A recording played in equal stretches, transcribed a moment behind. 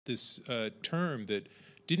this term that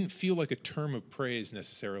didn't feel like a term of praise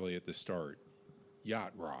necessarily at the start,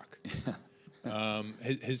 yacht rock,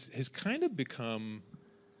 has kind of become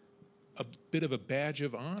a bit of a badge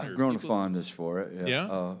of honor. I've grown a fondness for it.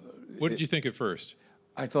 Yeah. What did you think at first?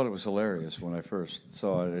 I thought it was hilarious when I first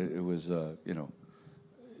saw it. It was, you know,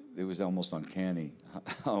 it was almost uncanny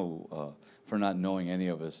how, for not knowing any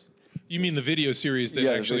of us. You mean the video series that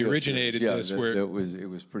actually originated this? Yeah, where it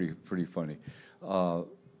was pretty funny.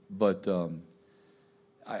 But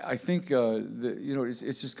I think you know, it's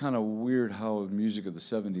just kind of weird how music of the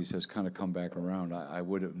 '70s has kind of come back around. I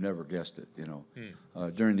would have never guessed it. You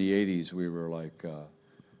know, during the '80s we were like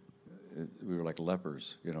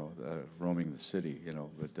lepers, you know, roaming the city. You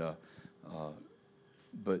know,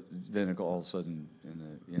 but then all of a sudden, in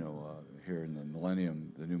the, you know, here in the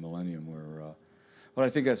millennium, the new millennium, where but I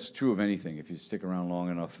think that's true of anything. If you stick around long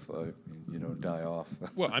enough, you know, die off.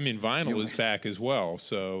 Well, I mean, vinyl is back as well,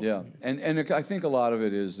 so yeah, and I think a lot of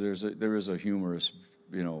it is there is a humorous,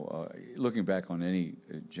 you know, looking back on any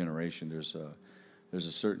generation, there's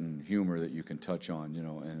a certain humor that you can touch on, you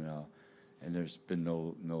know, and there's been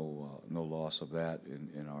no loss of that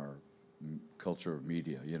in our culture of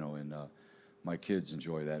media, you know, and my kids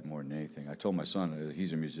enjoy that more than anything. I told my son,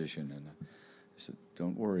 he's a musician, and I said,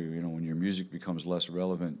 don't worry, you know, when your music becomes less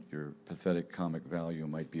relevant, your pathetic comic value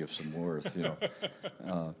might be of some worth, you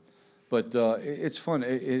know. But it's fun.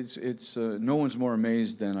 It's no one's more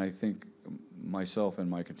amazed than I think myself and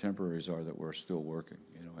my contemporaries are that we're still working,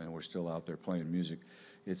 you know, and we're still out there playing music.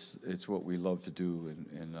 It's what we love to do,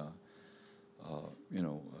 and you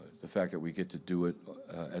know, the fact that we get to do it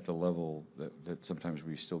at the level that sometimes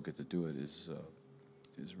we still get to do it is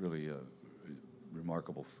really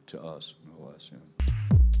remarkable to us, no less. You know.